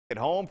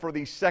home for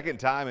the second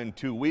time in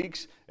 2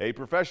 weeks, a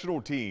professional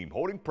team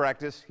holding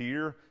practice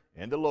here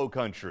in the Low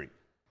Country.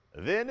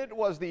 Then it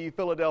was the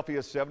Philadelphia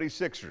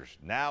 76ers.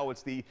 Now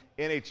it's the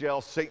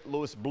NHL St.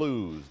 Louis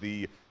Blues,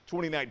 the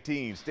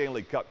 2019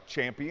 Stanley Cup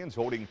champions,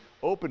 holding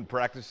open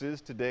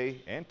practices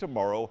today and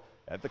tomorrow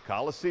at the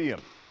Coliseum.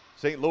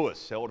 St.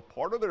 Louis held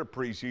part of their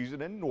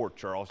preseason in North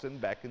Charleston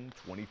back in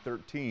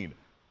 2013.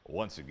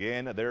 Once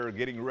again, they're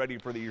getting ready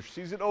for the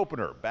season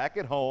opener back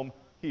at home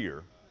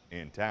here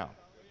in town.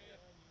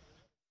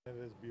 It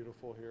is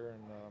beautiful here,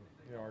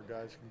 and our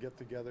guys can get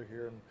together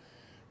here, and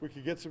we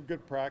could get some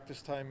good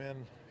practice time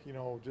in,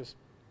 just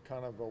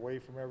kind of away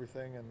from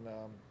everything, and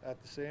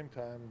at the same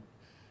time,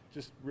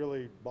 just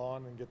really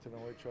bond and get to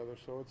know each other.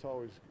 So it's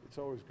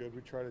always good.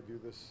 We try to do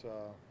this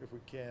if we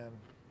can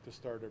to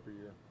start every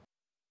year.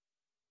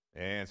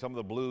 And some of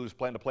the Blues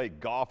plan to play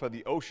golf at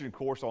the Ocean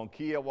Course on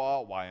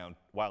Kiowa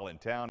while in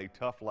town. A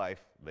tough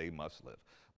life they must live.